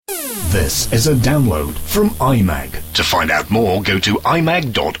This is a download from iMag. To find out more, go to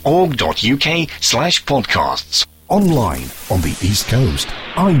imag.org.uk/podcasts. Online on the East Coast,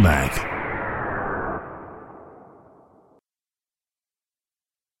 iMag.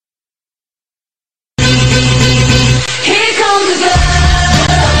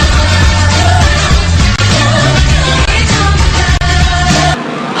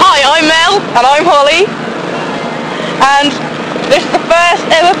 And I'm Holly, and this is the first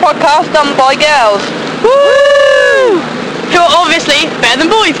ever podcast done by girls. Woo! Who are obviously better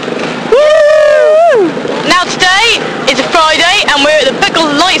than boys. Woo! Now today is a Friday and we're at the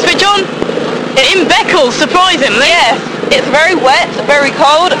Beccles light switch on in Beccles, surprisingly. Yes, it's very wet, very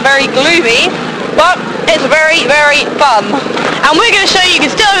cold, very gloomy, but it's very, very fun. And we're going to show you can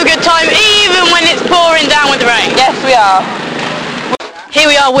still have a good time even when it's pouring down with the rain. Yes, we are.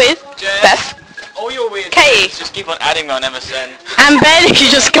 Here we are with Beth. All your weird Katie. things, just keep on adding me on MSN. And Ben,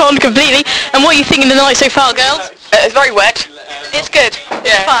 who's just gone completely. And what are you thinking of the night so far, girls? It's very wet. It's good. Yeah.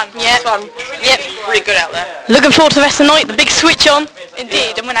 It's fun. Yeah. It's fun. Yep. Really good out there. Looking forward to the rest of the night. The big switch on.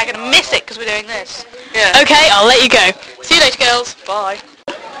 Indeed. And we're not going to miss it because we're doing this. Yeah. Okay, I'll let you go. See you later, girls. Bye.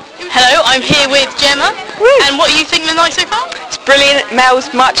 Hello, I'm here with Gemma. Woo. And what are you thinking of the night so far? It's brilliant.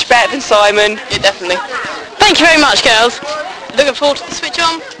 Mel's much better than Simon. Yeah, definitely. Thank you very much, girls. Looking forward to the switch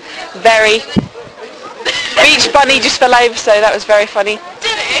on. Very. Beach Bunny just fell over, so that was very funny.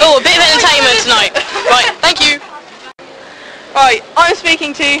 Did it? Oh, a bit of entertainment tonight. Right, thank you. Right, I'm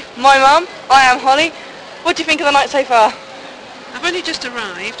speaking to my mum. I am Holly. What do you think of the night so far? I've only just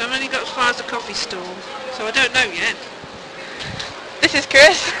arrived. I've only got as far as the coffee stall, so I don't know yet. This is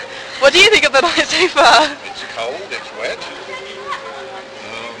Chris. What do you think of the night so far? It's cold, it's wet.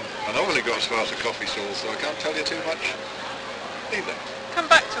 And I've only got as far as the coffee stall, so I can't tell you too much either. Come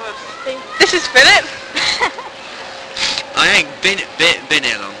back to us. This is Philip. I ain't been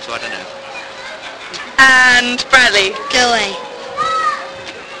here long, so I don't know. And Bradley. Going.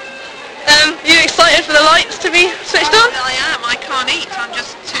 You excited for the lights to be switched on? I am. I can't eat.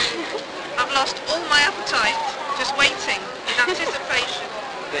 I've lost all my appetite. Just waiting in anticipation.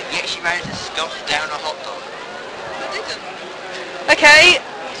 But yet she managed to scoff down a hot dog. I didn't. Okay.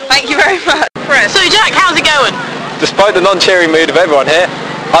 Thank you very much. So Jack, how's it going? Despite the non-cheery mood of everyone here,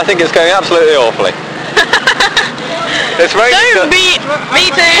 I think it's going absolutely awfully. It's raining. Don't be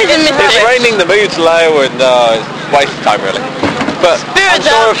pessimistic. It's raining, the mood's low, and it's a waste of time really. But I'm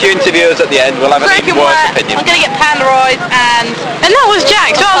sure a few interviewers at the end will have an even worse opinion. I'm going to get polarised, and that was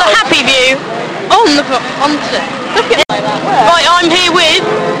Jack's rather happy view on today. Right, I'm here with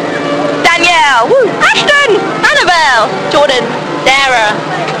Danielle, Woo. Ashton, Annabelle, Jordan, Sarah.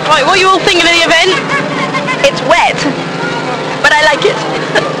 Right, what are you all thinking of the event? It's wet, but I like it.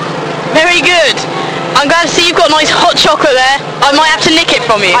 Very good. I'm glad to see you've got nice hot chocolate there. I might have to nick it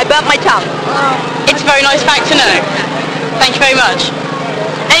from you. I burnt my tongue. It's a very nice fact to know. Thank you very much.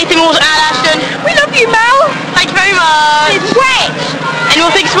 Anything more to add, Ashton? We love you, Mel. Thank you very much. It's wet. Any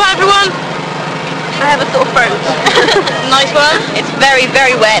more things to add, everyone? I have a sore throat. Nice one. It's very,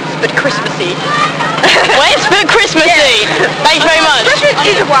 very wet, but Christmassy. Wet but Christmassy. Yeah. Thank you very much. Christmas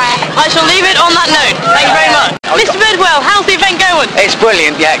is wet. I shall leave it on that note. Thank you very much. Mr. Bedwell, how's the event going? It's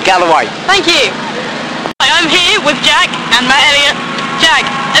brilliant, yeah, Galloway. Thank you. I'm here with Jack and Matt Elliott. Jack,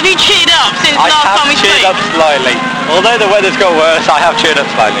 have you cheered up since last time we spoke? I have cheered up slightly. Although the weather's got worse, I have cheered up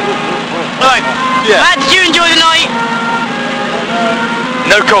slightly. Right. Yeah. Matt, did you enjoy the night?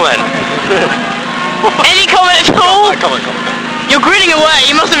 No comment. Any comment at all? No comment. You're grinning away.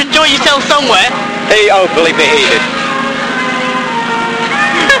 You must have enjoyed yourself somewhere. Believe me, he did.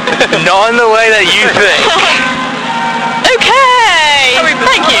 Not in the way that you think. Okay.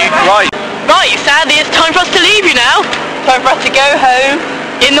 Thank you. Right, sadly it's time for us to leave you now. Time for us to go home,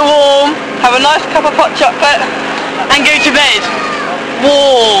 in the warm, have a nice cup of hot chocolate, and go to bed.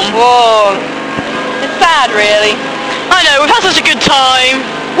 Warm. It's sad, really. I know, we've had such a good time.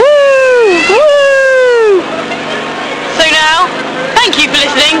 Woo! So now, thank you for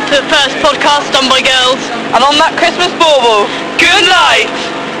listening to the first podcast done by girls. And on that Christmas bauble, good night.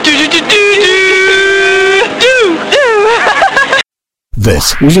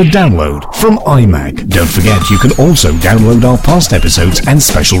 This was a download from iMag. Don't forget you can also download our past episodes and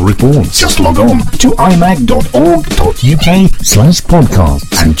special reports. Just log on to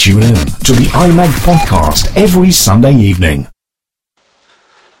imag.org.uk/podcast and tune in to the iMag podcast every Sunday evening.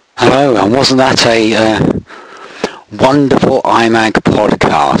 Hello, and wasn't that a wonderful iMag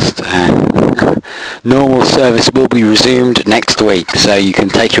podcast? Normal service will be resumed next week, so you can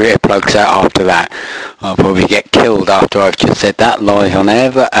take your earplugs out after that. I'll probably get killed after I've just said that live on air,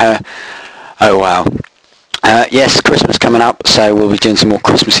 but oh well. Yes, Christmas coming up, so we'll be doing some more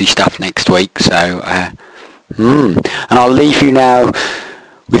Christmassy stuff next week. So, and I'll leave you now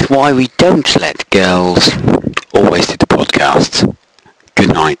with why we don't let girls always do the podcasts.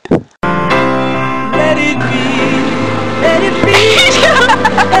 Good night. Let it be, let it be,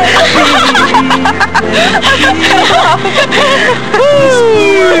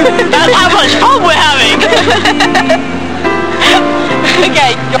 That's how much fun we're having.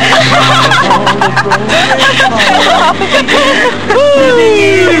 Okay.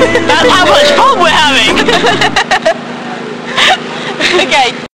 That's how much fun we're having. Okay.